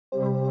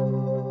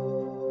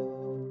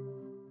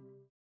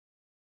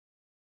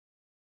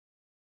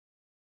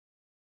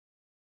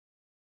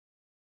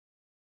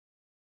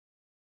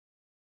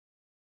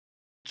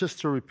just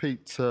to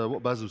repeat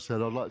what Basil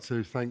said, I'd like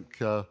to thank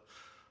Bruce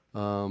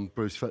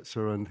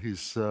Fetzer and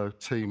his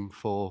team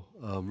for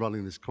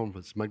running this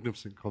conference,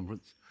 magnificent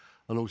conference,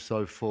 and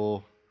also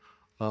for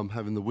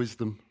having the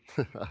wisdom,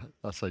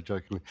 I say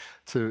jokingly,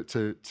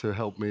 to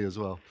help me as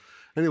well.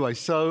 Anyway,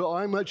 so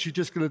I'm actually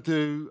just going to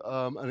do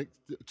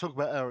talk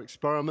about our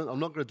experiment. I'm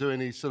not going to do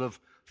any sort of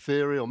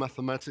theory or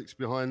mathematics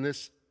behind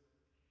this,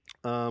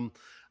 and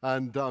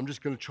I'm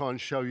just going to try and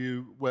show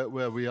you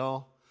where we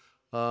are.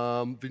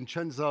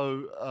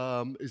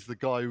 Vincenzo is the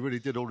guy who really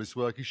did all this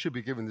work. He should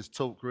be giving this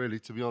talk, really,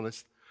 to be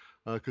honest,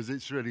 because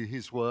it's really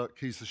his work.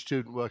 He's the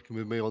student working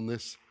with me on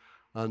this,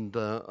 and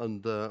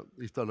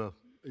he's done a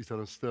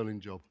sterling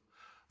job.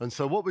 And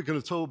so what we're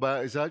going to talk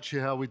about is actually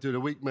how we do the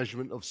weak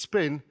measurement of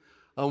spin,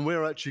 and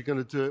we're actually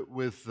going to do it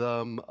with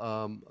an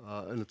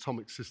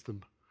atomic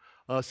system.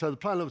 So the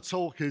plan of the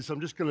talk is I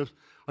just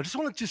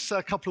want to say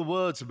a couple of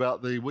words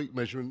about the weak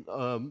measurement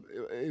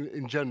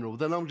in general.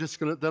 Then I'm going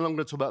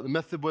to talk about the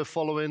method we're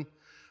following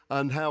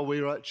and how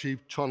we're actually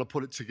trying to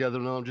put it together.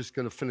 And I'm just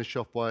going to finish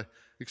off by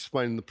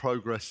explaining the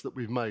progress that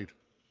we've made.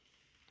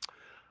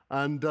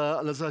 And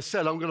as I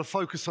said, I'm going to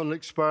focus on the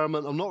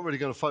experiment. I'm not really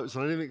going to focus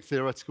on anything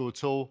theoretical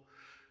at all,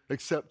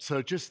 except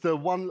just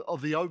one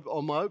of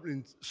on my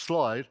opening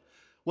slide.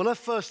 When I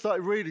first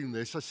started reading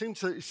this, it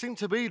seemed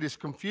to be this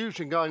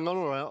confusion going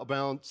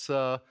on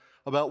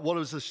about what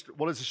is a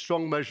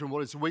strong measurement,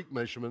 what is a weak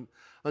measurement.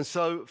 And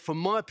so from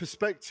my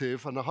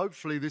perspective, and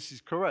hopefully this is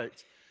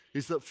correct,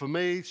 is that for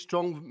me,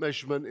 strong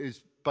measurement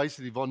is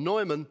basically von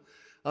Neumann,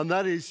 and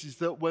that is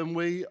that when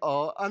we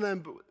are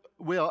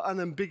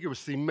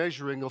unambiguously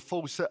measuring a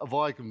full set of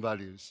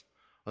eigenvalues,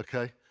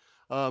 okay,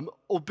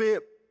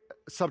 albeit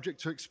subject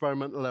to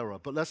experimental error,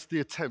 but that's the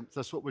attempt,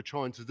 that's what we're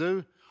trying to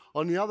do.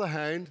 On the other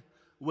hand,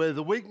 where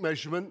the weak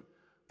measurement,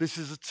 this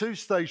is a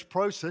two-stage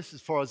process as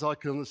far as I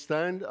can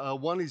understand.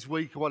 One is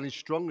weak, one is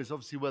strong, is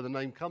obviously where the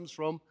name comes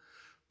from.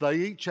 They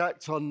each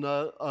act on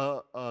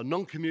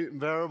non-commuting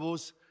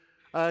variables,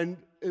 and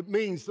it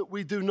means that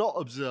we do not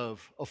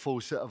observe a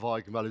full set of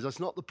eigenvalues. That's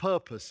not the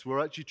purpose.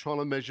 We're actually trying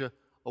to measure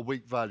a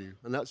weak value,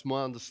 and that's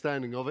my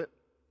understanding of it,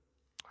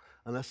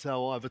 and that's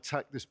how I've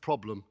attacked this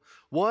problem.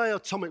 Why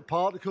atomic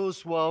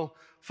particles? Well,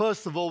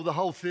 first of all, the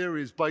whole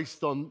theory is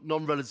based on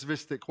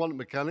non-relativistic quantum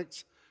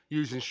mechanics,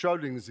 using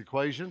Schrodinger's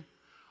equation.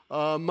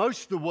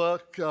 Most of the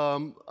work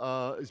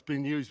has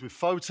been used with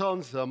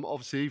photons.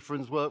 Obviously,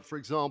 Ephraim's work, for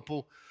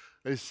example,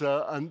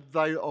 and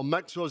they are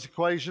Maxwell's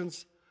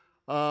equations.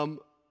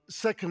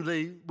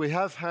 Secondly, we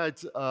have had,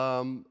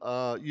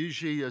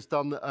 Yuji has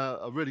done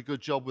a really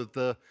good job with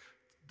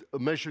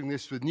measuring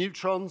this with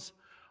neutrons.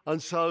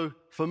 And so,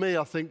 for me,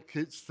 I think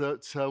it's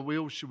that we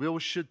all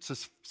should to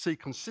see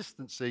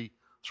consistency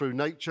through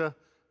nature,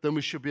 then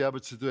we should be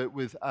able to do it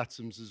with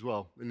atoms as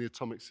well in the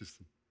atomic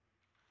system.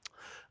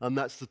 And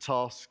that's the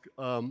task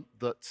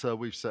that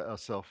we've set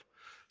ourselves.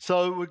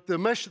 So the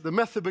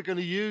method we're going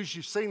to use,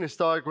 you've seen this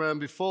diagram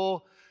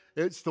before.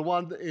 It's the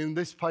one in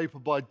this paper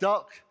by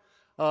Duck.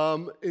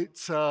 The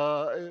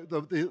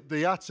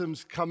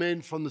atoms come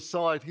in from the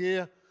side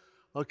here,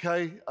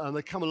 okay, and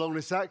they come along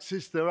this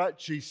axis. They're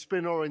actually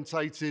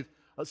spin-orientated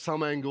at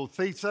some angle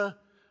theta,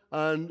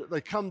 and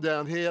they come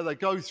down here. They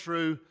go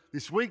through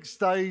this weak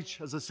stage.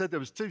 As I said, there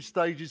was two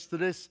stages to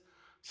this.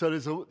 So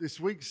there's this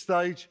weak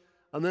stage,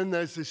 and then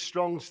there's this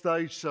strong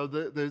stage. So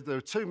there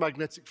are two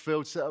magnetic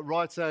fields set at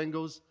right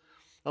angles,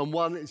 and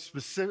one is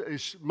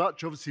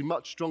obviously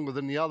much stronger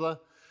than the other.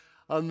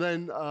 And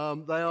then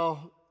they are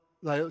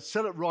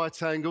set at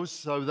right angles,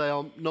 so they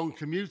are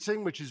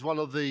non-commuting, which is one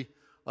of the,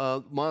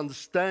 my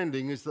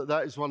understanding is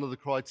that is one of the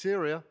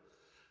criteria.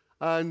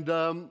 And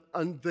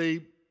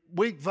the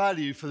weak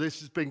value for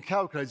this has been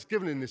calculated, it's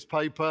given in this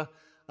paper,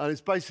 and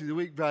it's basically the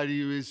weak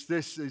value is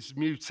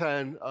mu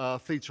tan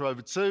theta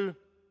over 2.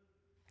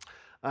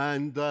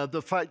 And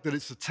the fact that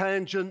it's a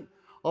tangent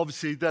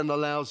obviously then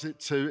allows it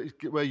to,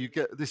 where you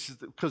get, this is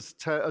because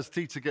as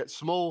theta gets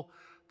small,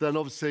 then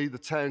obviously the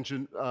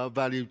tangent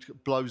value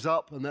blows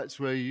up, and that's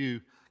where you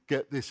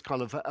get this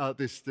kind of,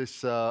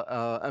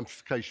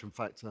 amplification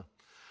factor.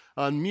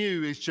 And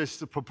mu is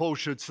just a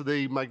proportion to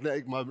the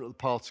magnetic moment of the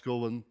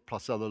particle and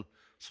plus other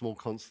small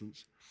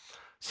constants.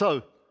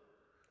 So,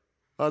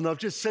 and I've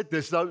just said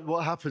this,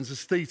 what happens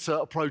as theta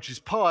approaches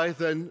pi,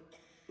 then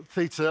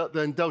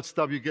delta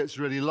W gets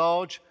really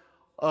large.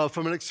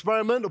 From an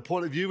experimental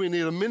point of view, we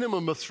need a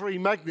minimum of 3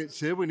 magnets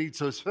here. We need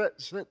to set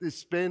this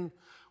spin.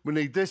 We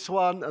need this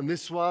one and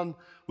this one.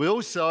 We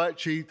also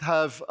actually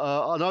have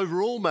an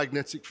overall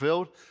magnetic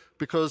field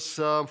because,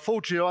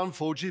 fortunately or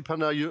unfortunately,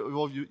 depending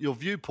on your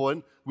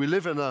viewpoint, we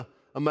live in a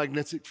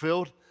magnetic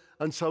field,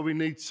 and so we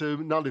need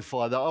to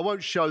nullify that. I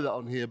won't show that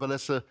on here, but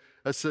that's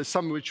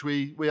something which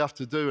we have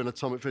to do in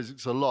atomic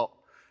physics a lot,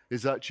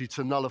 is actually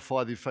to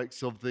nullify the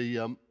effects of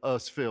the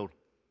Earth's field.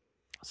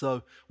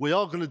 So we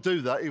are going to do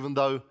that, even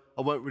though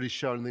I won't really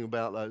show anything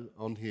about that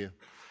on here.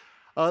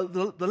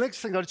 The next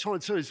thing I just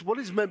wanted to do is what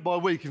is meant by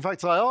weak. In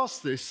fact, I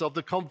asked this of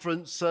the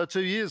conference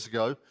 2 years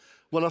ago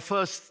when I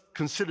first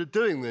considered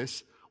doing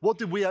this. What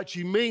did we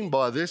actually mean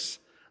by this?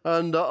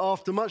 And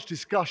after much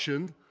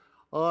discussion,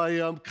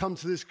 I come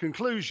to this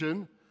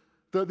conclusion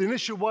that the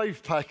initial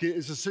wave packet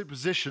is a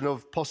superposition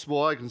of possible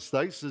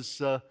eigenstates,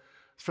 as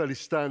fairly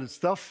standard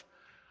stuff.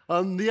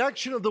 The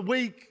action of the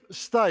weak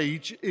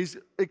stage is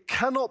it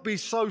cannot be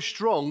so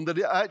strong that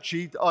it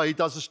actually, i.e.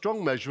 does a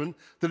strong measurement,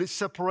 that it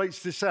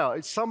separates this out.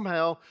 It's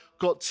somehow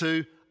got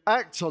to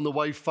act on the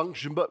wave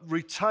function but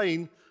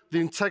retain the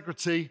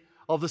integrity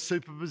of the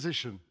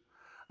superposition.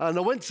 And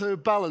I went to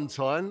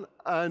Ballantyne,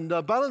 and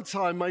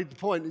Ballantyne made the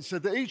point. He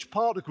said that each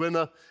particle in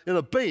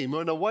a beam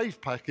or in a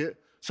wave packet,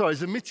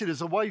 is emitted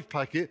as a wave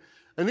packet,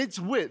 and its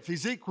width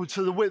is equal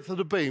to the width of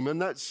the beam,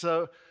 and that's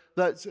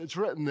it's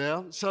written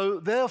there. So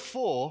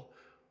therefore,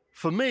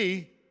 for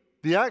me,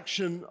 the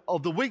action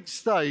of the weak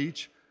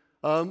stage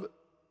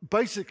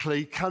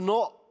basically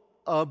cannot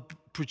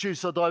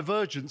produce a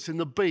divergence in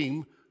the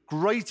beam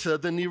greater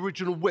than the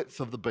original width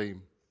of the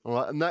beam. All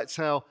right, and that's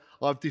how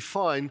I've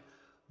defined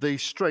the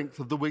strength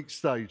of the weak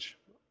stage.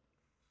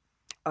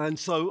 And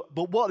so,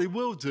 but what it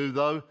will do,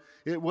 though,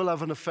 it will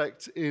have an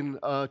effect in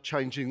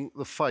changing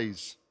the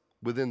phase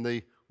within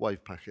the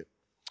wave packet.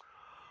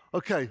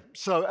 Okay,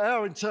 so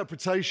our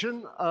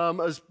interpretation,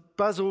 as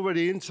Baz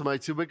already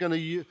intimated,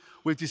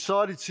 we've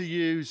decided to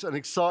use an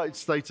excited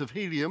state of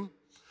helium.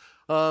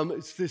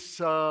 It's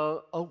this,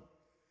 oh,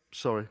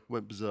 sorry,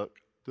 went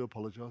berserk. Do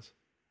apologise.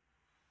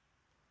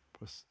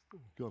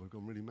 God, I've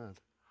gone really mad.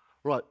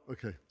 Right,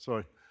 okay,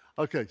 sorry.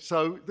 Okay,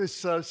 so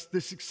this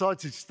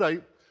excited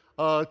state,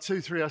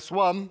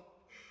 23S1,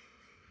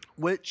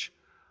 which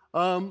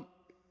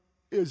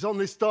is on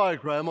this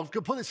diagram. I've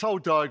put this whole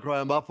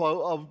diagram up.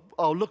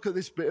 I'll look at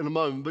this bit in a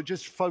moment, but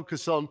just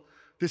focus on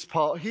this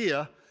part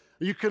here.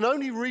 You can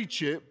only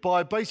reach it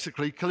by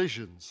basically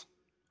collisions.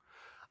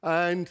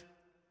 And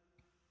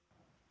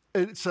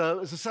it's,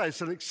 as I say,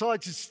 it's an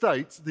excited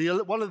state.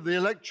 One of the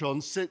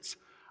electrons sits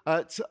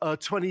at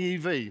 20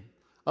 eV.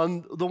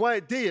 And the way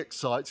it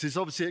de-excites is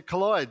obviously it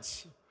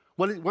collides.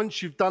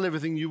 Once you've done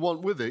everything you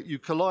want with it, you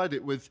collide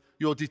it with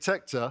your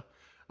detector,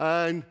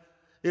 and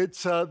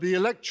the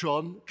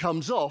electron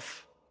comes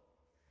off,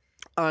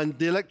 and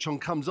the electron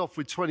comes off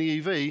with 20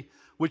 eV,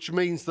 which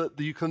means that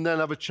you can then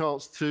have a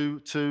chance to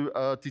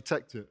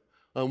detect it.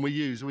 And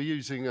we're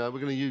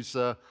going to use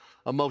a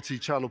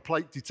multi-channel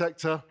plate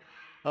detector,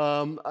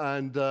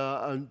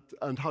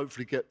 and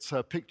hopefully get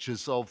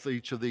pictures of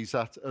each of these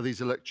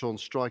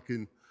electrons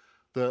striking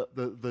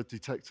the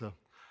detector.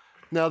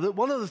 Now,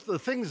 one of the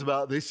things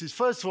about this is,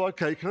 first of all,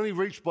 okay, it can only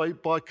reach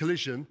by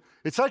collision.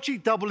 It's actually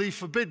doubly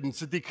forbidden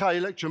to decay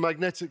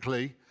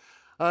electromagnetically.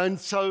 And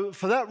so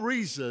for that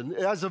reason,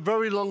 it has a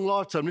very long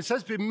lifetime. This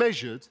has been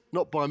measured,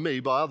 not by me,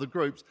 by other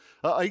groups,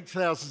 at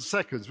 8,000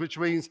 seconds, which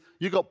means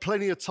you've got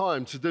plenty of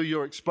time to do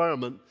your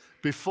experiment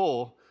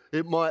before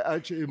it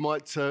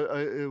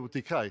will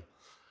decay.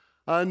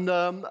 And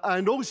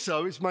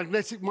also, its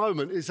magnetic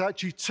moment is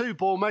actually 2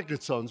 Bohr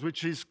magnetons,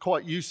 which is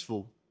quite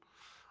useful.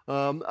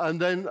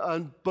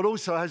 But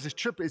also has this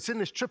it's in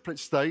this triplet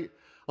state,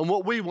 and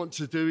what we want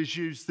to do is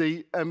use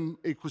the m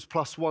equals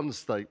 +1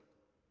 state.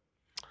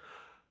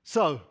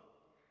 So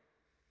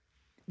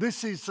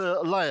this is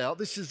a layout.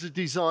 This is the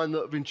design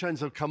that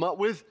Vincenzo come up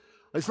with.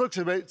 It looks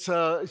a bit,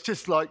 it's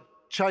just like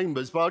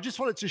chambers, but I just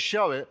wanted to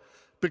show it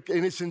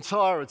in its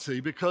entirety,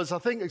 because I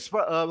think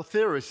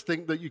theorists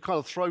think that you kind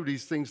of throw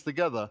these things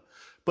together.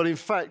 But in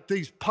fact,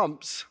 these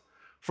pumps,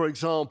 for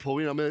example,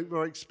 they're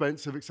very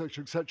expensive, et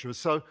cetera,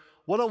 So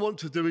what I want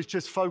to do is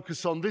just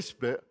focus on this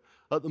bit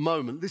at the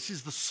moment. This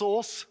is the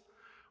source,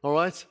 all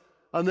right?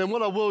 And then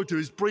what I will do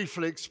is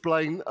briefly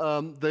explain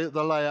the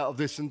layout of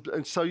this.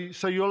 And so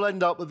you'll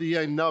end up at the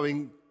end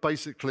knowing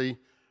basically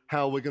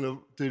how we're going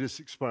to do this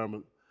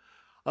experiment.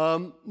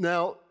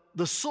 Now,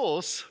 the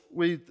source,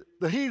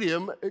 the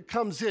helium, it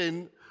comes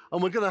in,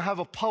 and we're going to have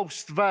a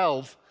pulsed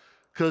valve,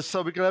 so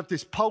we're going to have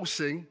this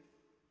pulsing,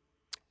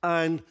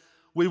 and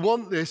we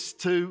want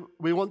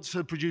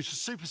to produce a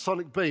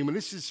supersonic beam, and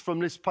this is from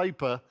this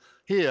paper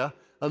here,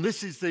 and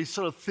this is the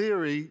sort of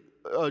theory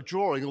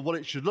drawing of what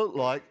it should look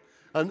like,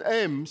 and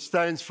M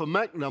stands for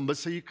Mach number,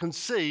 so you can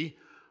see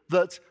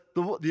that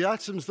the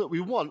atoms that we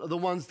want are the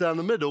ones down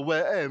the middle,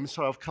 where M,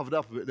 sorry, I've covered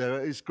up a bit there,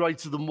 is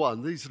greater than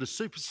 1. These are the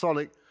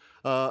supersonic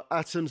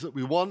atoms that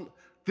we want.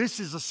 This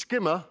is a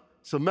skimmer,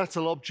 it's a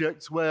metal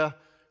object where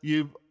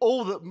the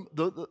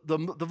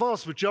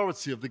vast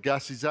majority of the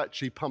gas is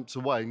actually pumped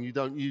away and you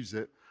don't use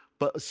it,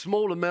 but a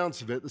small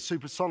amount of it, the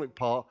supersonic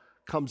part,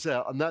 comes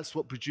out, and that's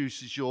what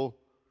produces your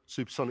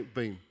supersonic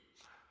beam.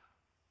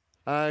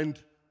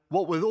 And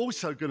what we're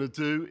also going to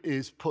do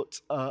is put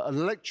a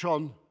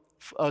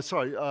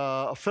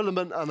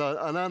filament and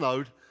an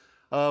anode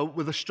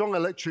with a strong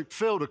electric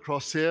field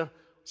across here,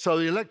 so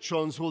the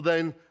electrons will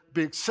then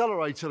be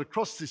accelerated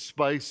across this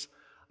space,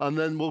 and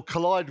then will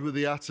collide with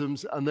the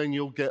atoms, and then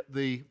you'll get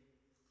the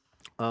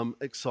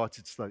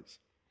excited states.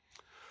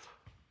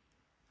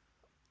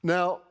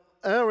 Now,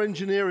 our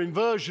engineering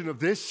version of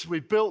this,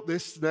 we've built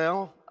this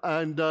now,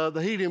 and the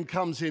helium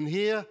comes in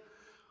here.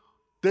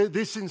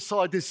 This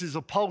inside, this is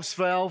a pulse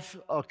valve,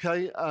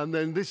 okay, and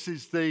then this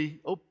is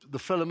the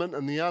filament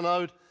and the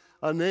anode,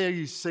 and there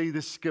you see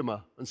this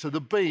skimmer. And so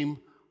the beam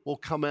will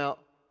come out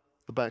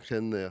the back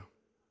end there.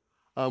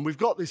 We've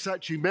got this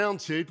actually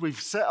mounted. We've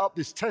set up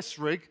this test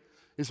rig.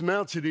 It's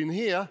mounted in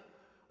here.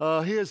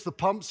 Here's the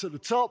pumps at the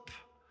top,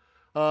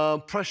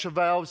 pressure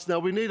valves. Now,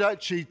 we need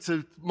actually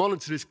to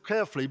monitor this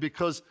carefully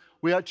because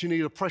we actually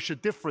need a pressure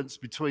difference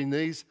between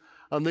these,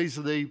 and these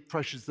are the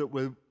pressures that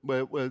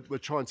we're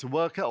trying to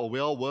work at, or we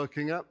are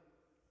working at.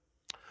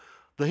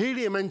 The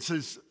helium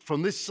enters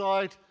from this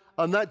side,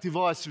 and that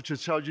device, which I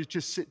showed you,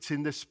 just sits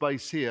in this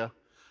space here,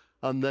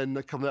 and then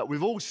they come out.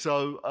 We've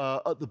also,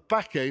 at the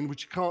back end,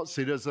 which you can't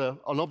see, there's an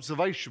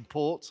observation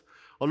port,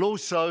 and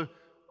also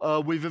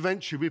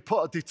we've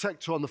put a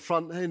detector on the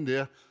front end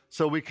here,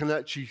 so we can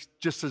actually,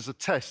 just as a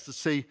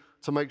test,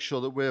 to make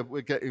sure that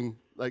we're getting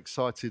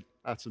excited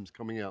atoms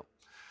coming out.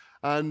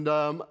 And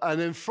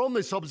then from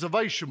this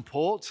observation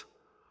port,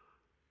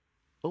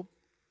 oh,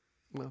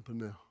 what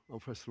happened there? I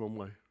pressed the wrong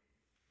way.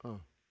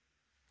 Oh,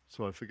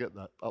 sorry, forget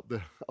that up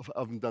there. I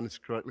haven't done this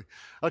correctly.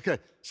 Okay,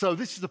 so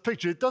this is the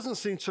picture. It doesn't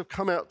seem to have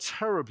come out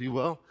terribly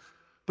well,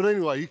 but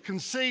anyway, you can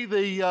see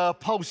the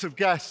pulse of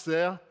gas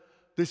there.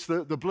 This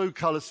the blue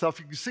color stuff.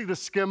 You can see the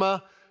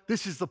skimmer.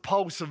 This is the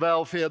pulsar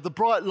valve here. The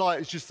bright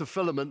light is just the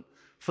filament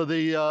for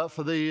the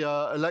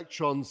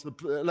electrons,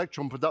 the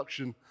electron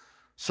production.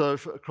 So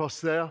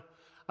across there.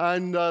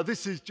 And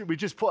we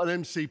just put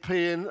an MCP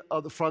in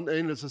at the front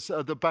end,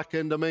 at the back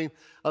end, I mean,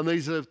 and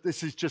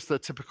this is just a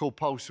typical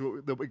pulse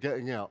that we're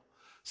getting out.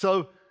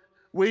 So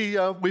we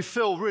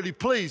feel really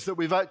pleased that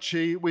we've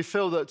actually got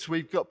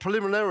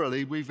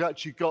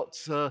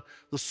the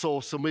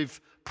source, and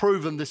we've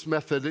proven this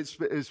method.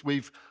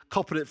 We've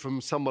copied it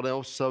from someone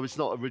else, so it's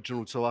not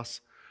original to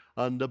us,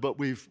 but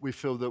we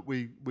feel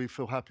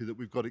happy that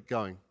we've got it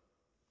going.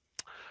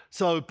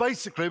 So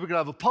basically, we're going to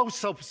have a pulse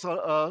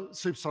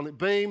supersonic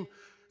beam.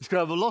 It's going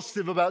to have a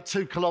velocity of about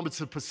 2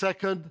 kilometers per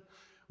second.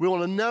 We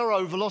want a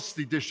narrow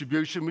velocity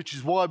distribution, which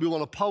is why we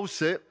want to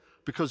pulse it,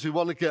 because we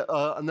want to get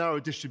a narrow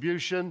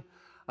distribution.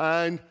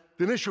 And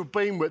the initial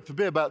beam width will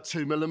be about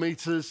 2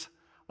 millimeters,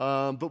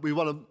 but we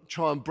want to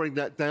try and bring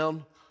that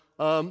down.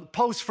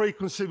 Pulse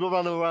frequency will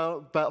run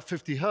around about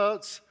 50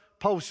 hertz.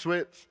 Pulse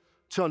width,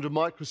 200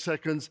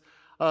 microseconds.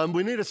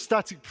 We need a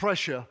static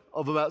pressure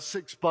of about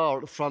 6 bar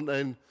at the front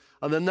end.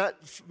 And then that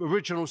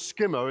original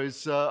skimmer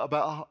is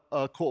about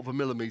a quarter of a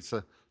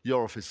millimeter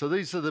Eurofice. So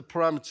these are the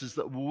parameters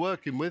that we're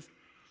working with.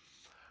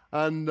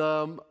 And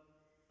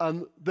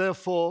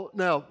therefore,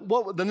 now,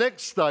 the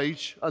next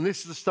stage, and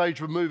this is the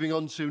stage we're moving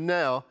on to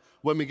now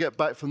when we get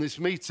back from this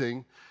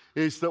meeting,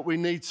 is that we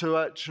need to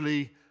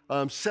actually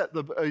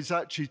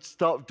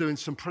start doing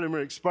some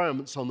preliminary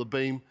experiments on the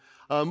beam.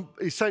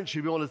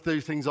 Essentially, we want to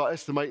do things like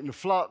estimating the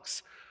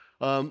flux,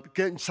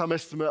 getting some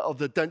estimate of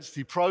the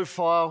density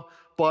profile,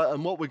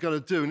 and what we're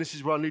going to do, and this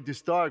is where I need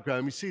this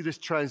diagram, you see this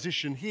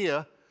transition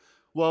here.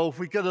 Well, if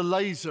we get a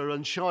laser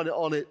and shine it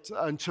on it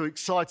and to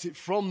excite it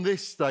from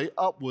this state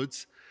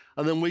upwards,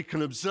 and then we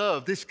can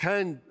observe, this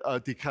can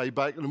decay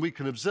back, and we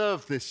can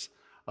observe this,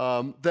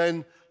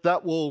 then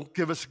that will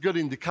give us a good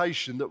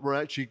indication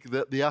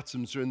that the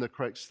atoms are in the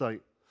correct state.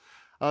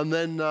 And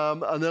then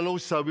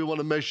also we want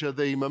to measure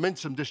the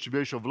momentum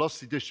distribution or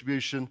velocity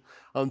distribution,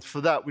 and for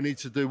that we need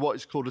to do what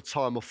is called a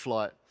time of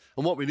flight.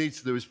 And what we need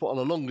to do is put on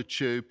a longer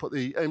tube, put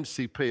the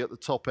MCP at the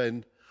top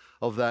end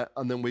of that,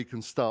 and then we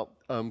can start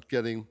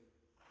getting.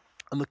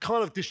 And the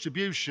kind of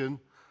distribution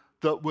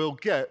that we'll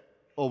get,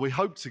 or we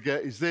hope to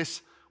get, is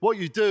this. What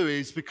you do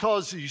is,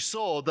 because you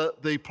saw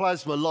that the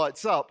plasma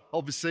lights up,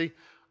 obviously,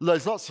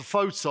 there's lots of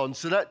photons,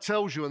 so that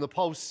tells you when the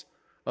pulse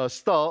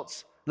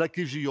starts, that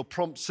gives you your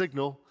prompt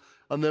signal.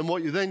 And then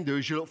what you then do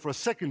is you look for a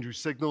secondary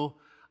signal,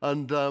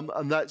 and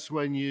that's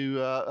when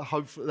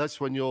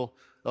you're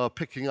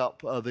picking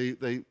up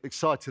the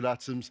excited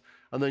atoms,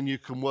 and then you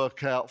can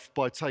work out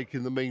by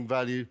taking the mean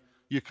value.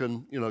 You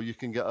can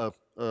get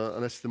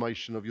an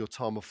estimation of your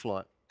time of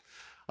flight.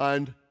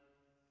 And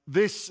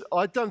this,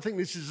 I don't think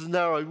this is as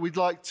narrow. We'd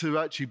like to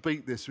actually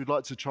beat this. We'd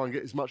like to try and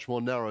get as much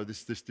more narrow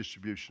this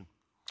distribution.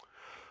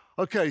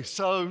 Okay,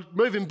 so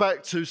moving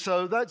back to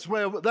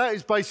that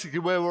is basically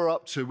where we're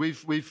up to.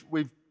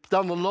 We've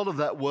done a lot of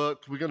that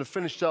work. We're going to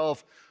finish that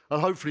off,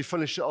 and hopefully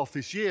finish it off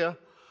this year.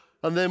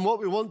 And then what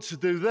we want to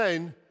do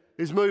then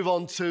is move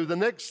on to the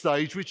next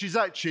stage, which is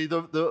actually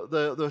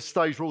the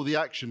stage where all the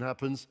action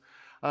happens.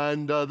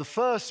 And the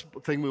first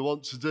thing we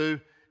want to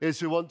do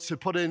is we want to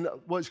put in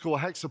what's called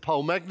a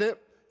hexapole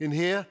magnet in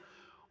here,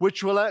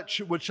 which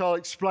I'll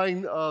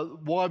explain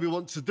why we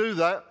want to do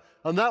that.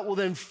 And that will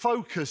then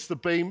focus the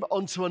beam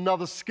onto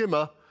another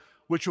skimmer,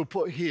 which we'll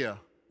put here.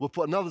 We'll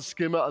put another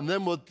skimmer, and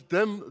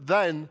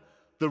then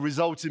the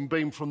resulting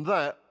beam from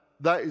that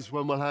is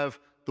when we'll have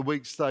the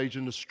weak stage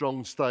and the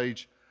strong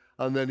stage,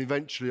 and then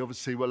eventually,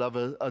 obviously, we'll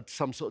have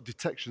some sort of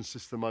detection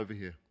system over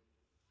here.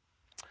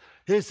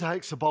 Here's the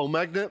hexapole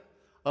magnet.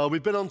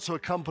 We've been onto a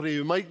company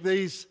who make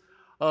these.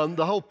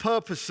 The whole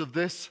purpose of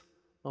this,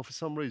 for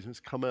some reason it's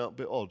come out a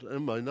bit odd.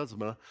 Anyway, it doesn't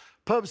matter.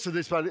 Purpose of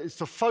this magnet is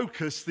to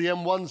focus the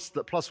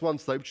M1 plus 1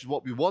 state, which is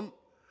what we want,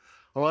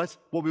 All right.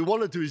 What we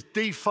want to do is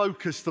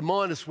defocus the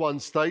 -1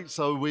 state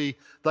so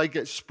they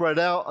get spread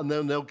out and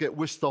then they'll get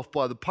whisked off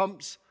by the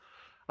pumps.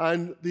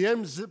 And the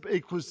M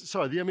equals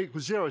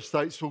 0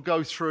 states will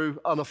go through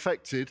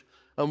unaffected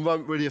and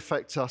won't really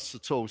affect us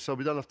at all. So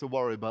we don't have to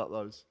worry about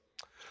those.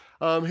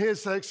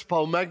 Here's the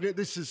hexapole magnet.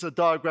 This is a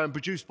diagram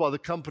produced by the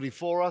company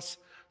for us.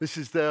 This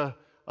is their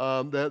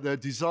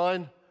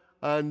design.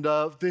 And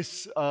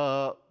this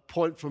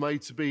point from A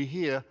to B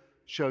here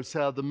shows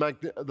how the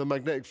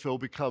magnetic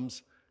field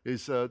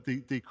is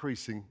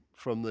decreasing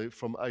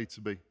from A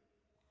to B.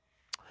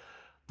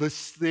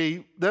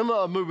 Then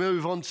I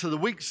move on to the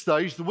weak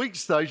stage. The weak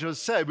stage, as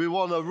I said, we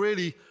want a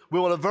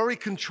very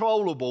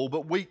controllable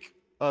but weak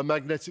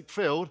magnetic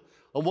field.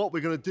 And what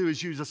we're going to do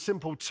is use a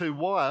simple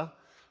 2-wire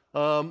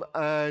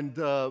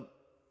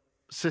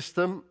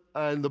system,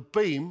 and the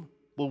beam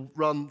will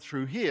run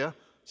through here.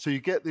 So you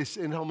get this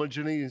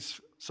inhomogeneous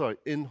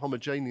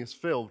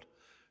field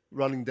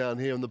running down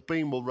here, and the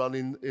beam will run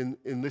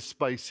in this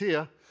space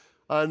here.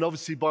 And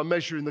obviously, by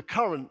measuring the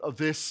current of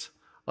this,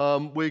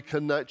 we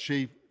can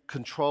actually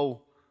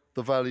control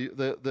the value,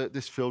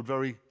 this field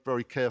very,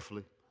 very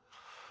carefully.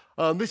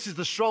 This is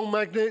the strong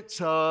magnet.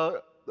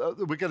 We're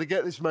going to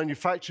get this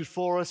manufactured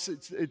for us.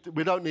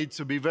 We don't need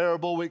to be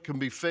variable. It can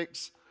be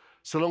fixed,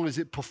 so long as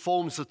it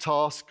performs the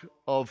task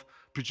of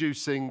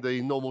producing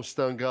the normal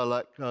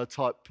Stern-Gerlach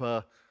type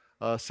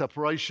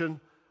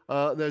separation.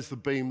 There's the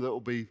beam that will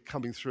be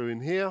coming through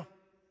in here.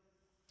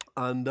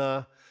 And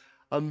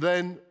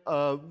then,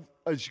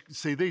 as you can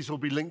see, these will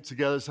be linked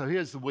together. So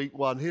here's the weak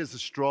one, here's the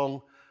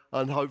strong,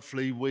 and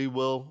hopefully we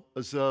will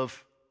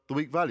observe the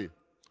weak value,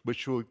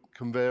 which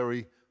can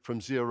vary from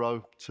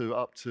 0 to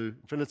up to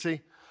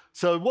infinity.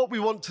 So what we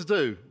want to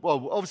do,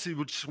 well, obviously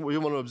we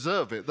want to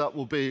observe it. That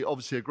will be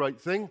obviously a great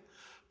thing.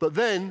 But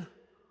then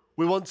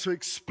we want to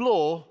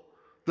explore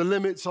the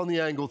limits on the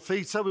angle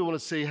theta. We want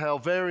to see how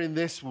varying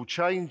this will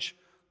change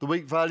the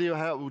weak value,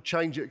 how it will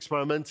change it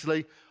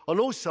experimentally. And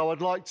also,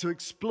 I'd like to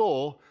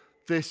explore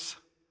this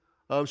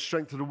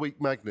strength of the weak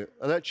magnet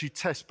and actually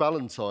test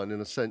Ballantine in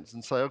a sense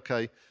and say,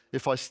 okay,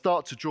 if I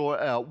start to draw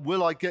it out,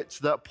 will I get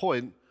to that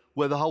point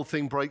where the whole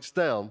thing breaks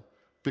down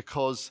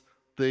because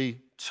the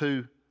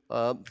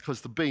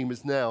beam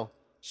is now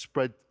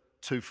spread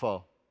too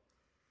far?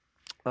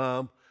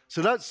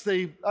 So that's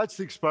the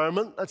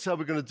experiment. That's how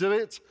we're going to do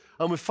it.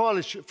 And we'll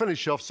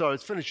finish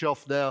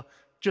off now,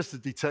 just the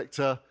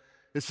detector.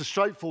 It's a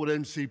straightforward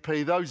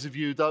MCP. Those of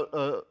you,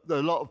 a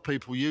lot of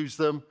people use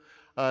them,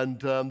 and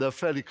they're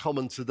fairly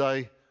common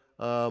today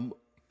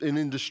in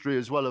industry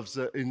as well as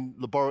in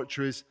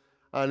laboratories.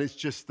 And it's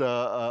just,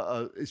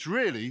 it's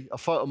really a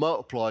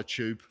photomultiplier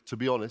tube, to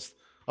be honest.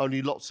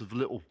 Only lots of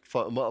little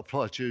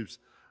photomultiplier tubes,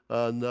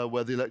 and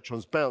where the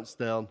electrons bounce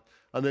down.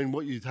 And then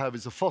what you'd have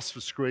is a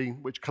phosphor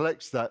screen, which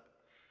collects that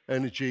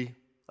energy,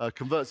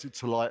 converts it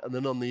to light, and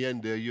then on the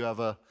end here you have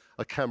a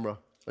camera,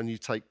 and you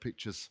take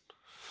pictures.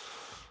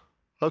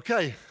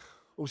 Okay,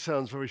 all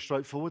sounds very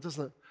straightforward,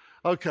 doesn't it?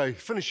 Okay,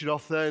 finish it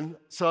off then.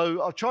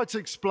 So I've tried to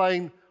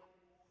explain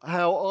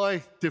how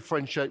I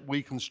differentiate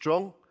weak and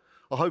strong.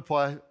 I hope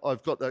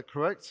I've got that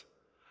correct.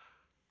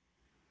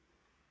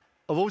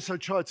 I've also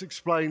tried to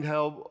explain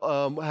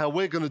how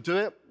we're going to do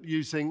it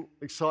using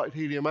excited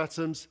helium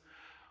atoms.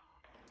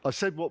 I've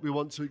said what we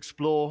want to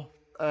explore,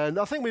 and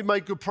I think we've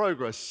made good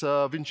progress.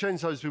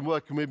 Vincenzo's been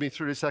working with me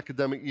through this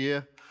academic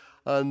year,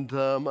 and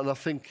I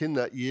think in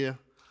that year,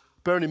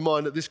 bearing in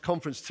mind that this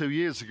conference 2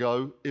 years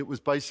ago, it was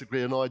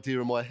basically an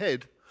idea in my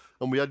head,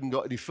 and we hadn't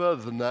got any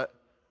further than that,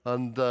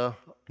 and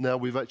now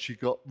we've actually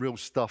got real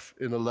stuff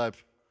in a lab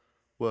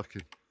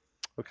working.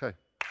 Okay.